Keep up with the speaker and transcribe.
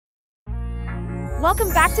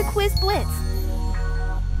Welcome back to Quiz Blitz.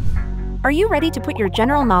 Are you ready to put your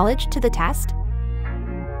general knowledge to the test?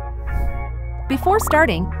 Before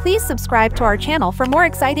starting, please subscribe to our channel for more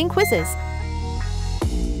exciting quizzes.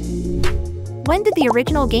 When did the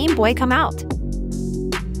original Game Boy come out?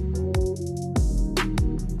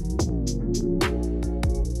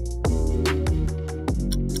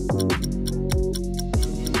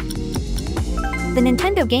 The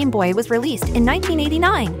Nintendo Game Boy was released in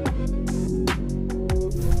 1989.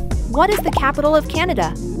 What is the capital of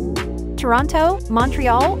Canada? Toronto,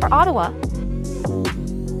 Montreal, or Ottawa?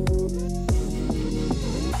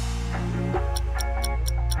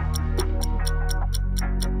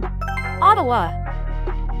 Ottawa.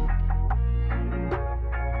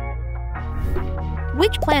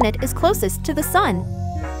 Which planet is closest to the Sun?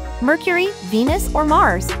 Mercury, Venus, or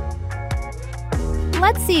Mars?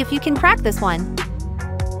 Let's see if you can crack this one.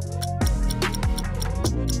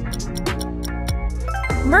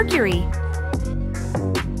 Mercury.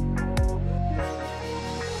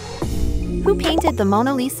 Who painted the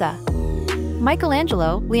Mona Lisa?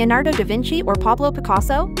 Michelangelo, Leonardo da Vinci, or Pablo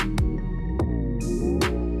Picasso?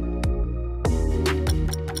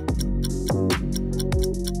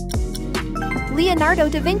 Leonardo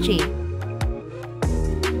da Vinci.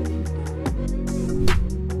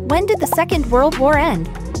 When did the Second World War end?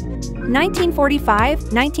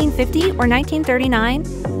 1945, 1950, or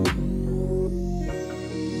 1939?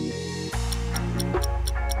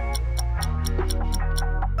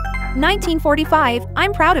 1945,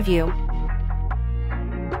 I'm proud of you.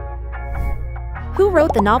 Who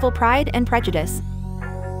wrote the novel Pride and Prejudice?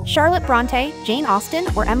 Charlotte Bronte, Jane Austen,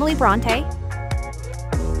 or Emily Bronte?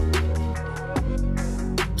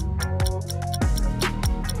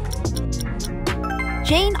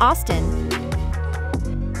 Jane Austen.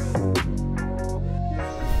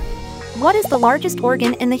 What is the largest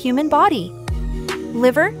organ in the human body?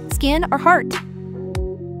 Liver, skin, or heart?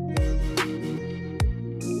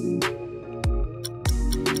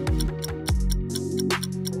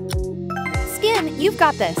 Skin, you've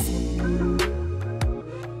got this.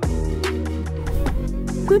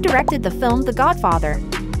 Who directed the film The Godfather?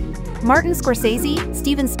 Martin Scorsese,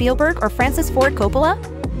 Steven Spielberg, or Francis Ford Coppola?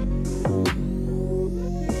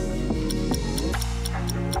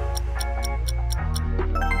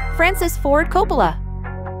 Francis Ford Coppola.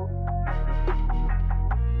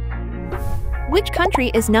 Which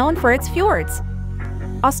country is known for its fjords?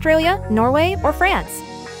 Australia, Norway, or France?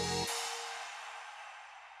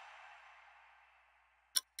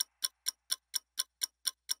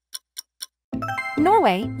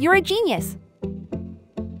 Norway, you're a genius.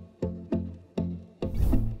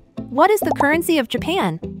 What is the currency of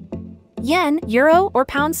Japan? Yen, euro, or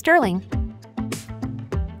pound sterling?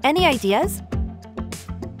 Any ideas?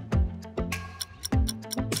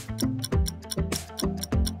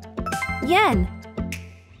 Yen.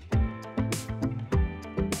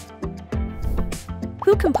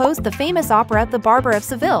 Who composed the famous opera The Barber of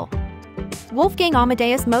Seville? Wolfgang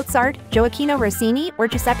Amadeus Mozart, Gioacchino Rossini, or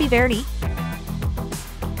Giuseppe Verdi?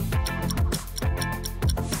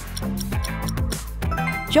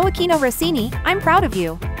 Gioacchino Rossini, I'm proud of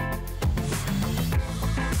you.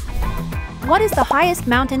 What is the highest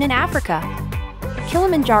mountain in Africa?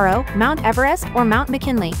 Kilimanjaro, Mount Everest, or Mount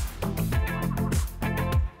McKinley?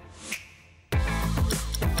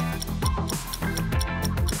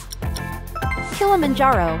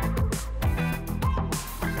 Kilimanjaro.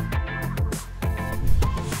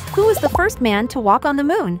 Who was the first man to walk on the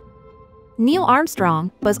moon? Neil Armstrong,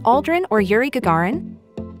 Buzz Aldrin, or Yuri Gagarin?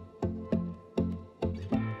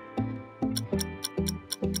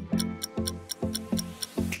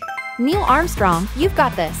 Neil Armstrong, you've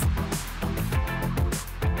got this.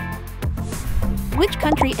 Which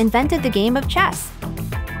country invented the game of chess?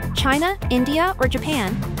 China, India, or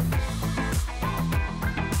Japan?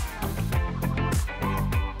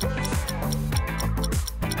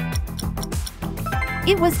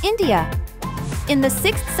 It was India, in the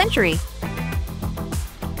 6th century.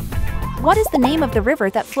 What is the name of the river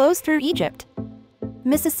that flows through Egypt?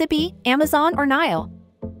 Mississippi, Amazon, or Nile?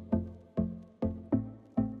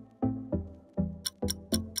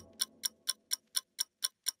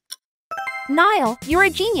 Nile, you're a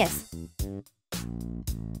genius.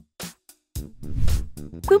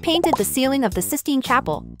 Who painted the ceiling of the Sistine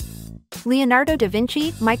Chapel? Leonardo da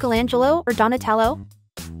Vinci, Michelangelo, or Donatello?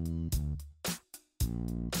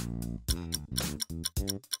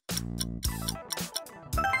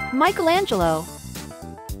 Michelangelo.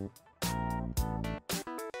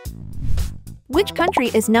 Which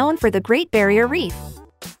country is known for the Great Barrier Reef?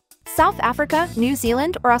 South Africa, New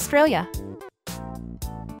Zealand, or Australia?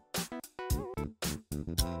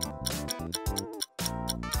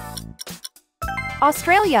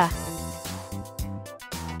 Australia.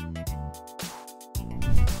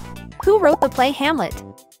 Who wrote the play Hamlet?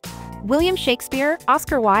 William Shakespeare,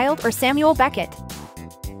 Oscar Wilde, or Samuel Beckett?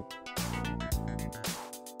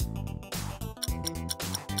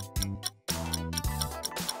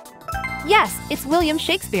 Yes, it's William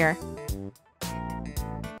Shakespeare.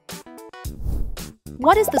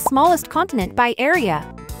 What is the smallest continent by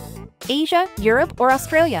area? Asia, Europe, or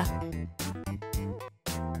Australia?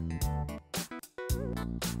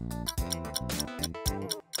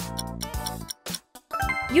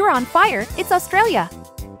 You're on fire, it's Australia.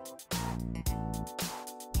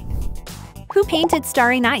 Who painted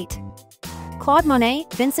Starry Night? Claude Monet,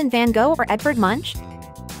 Vincent van Gogh, or Edvard Munch?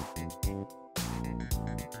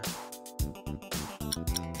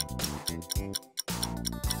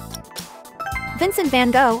 Vincent van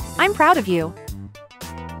Gogh, I'm proud of you.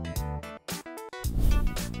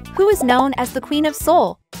 Who is known as the Queen of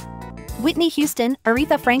Soul? Whitney Houston,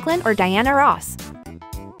 Aretha Franklin, or Diana Ross?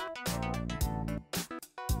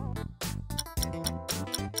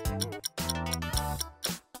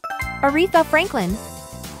 Aretha Franklin.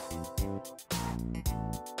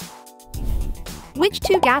 Which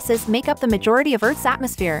two gases make up the majority of Earth's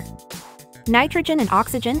atmosphere? Nitrogen and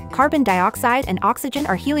oxygen, carbon dioxide and oxygen,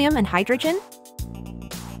 or helium and hydrogen?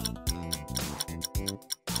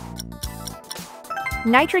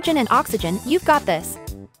 Nitrogen and oxygen, you've got this.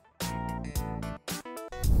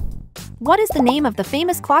 What is the name of the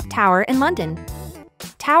famous clock tower in London?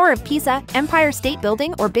 Tower of Pisa, Empire State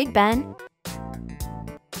Building, or Big Ben?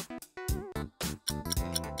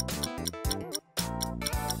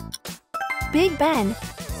 Big Ben.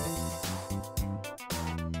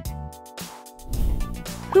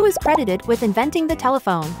 Who is credited with inventing the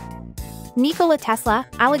telephone? Nikola Tesla,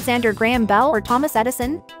 Alexander Graham Bell, or Thomas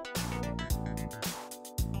Edison?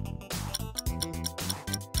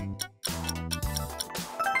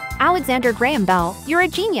 Alexander Graham Bell, you're a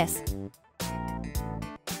genius.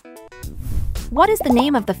 What is the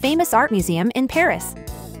name of the famous art museum in Paris?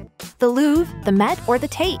 The Louvre, the Met, or the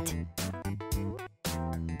Tate?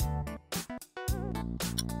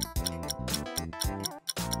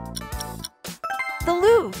 The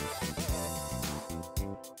Louvre.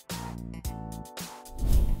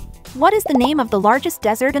 What is the name of the largest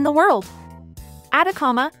desert in the world?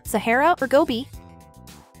 Atacama, Sahara, or Gobi?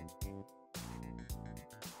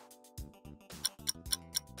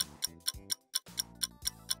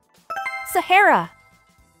 Sahara.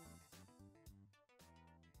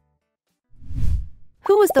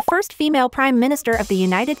 Who was the first female Prime Minister of the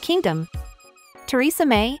United Kingdom? Theresa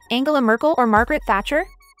May, Angela Merkel, or Margaret Thatcher?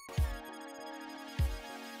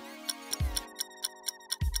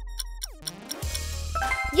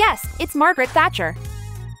 Yes, it's Margaret Thatcher.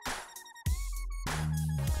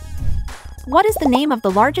 What is the name of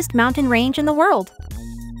the largest mountain range in the world?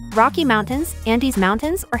 Rocky Mountains, Andes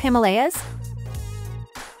Mountains, or Himalayas?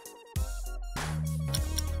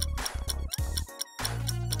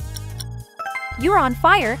 You're on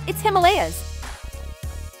fire, it's Himalayas.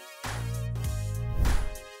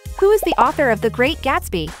 Who is the author of The Great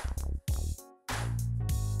Gatsby?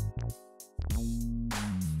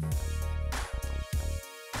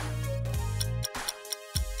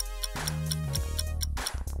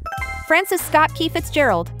 Francis Scott Key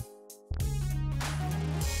Fitzgerald.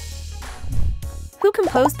 Who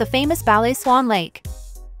composed the famous ballet Swan Lake?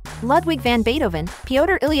 Ludwig van Beethoven,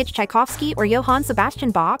 Pyotr Ilyich Tchaikovsky, or Johann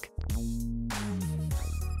Sebastian Bach?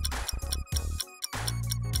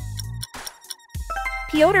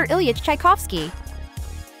 Pyotr Ilyich Tchaikovsky.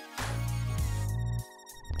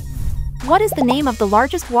 What is the name of the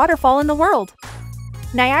largest waterfall in the world?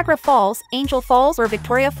 Niagara Falls, Angel Falls, or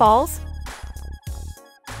Victoria Falls?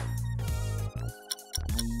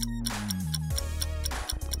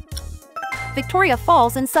 Victoria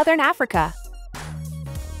Falls in southern Africa.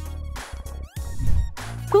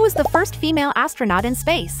 Who was the first female astronaut in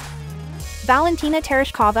space? Valentina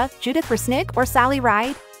Tereshkova, Judith Resnik, or Sally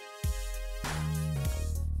Ride?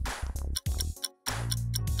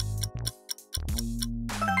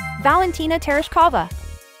 Valentina Tereshkova.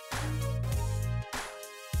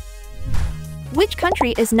 Which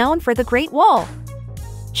country is known for the Great Wall?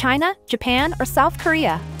 China, Japan, or South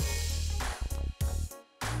Korea?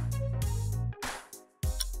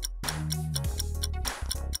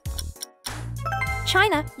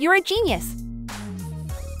 China, you're a genius.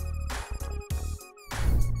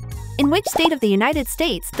 In which state of the United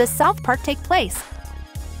States does South Park take place?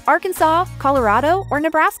 Arkansas, Colorado, or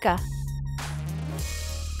Nebraska?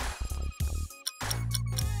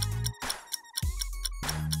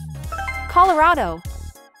 Colorado.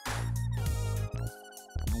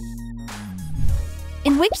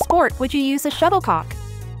 In which sport would you use a shuttlecock?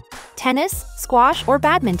 Tennis, squash, or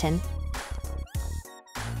badminton?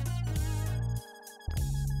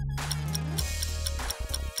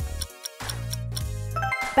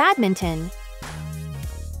 Badminton.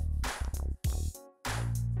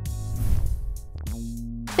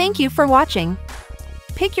 Thank you for watching.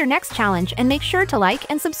 Pick your next challenge and make sure to like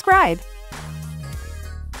and subscribe.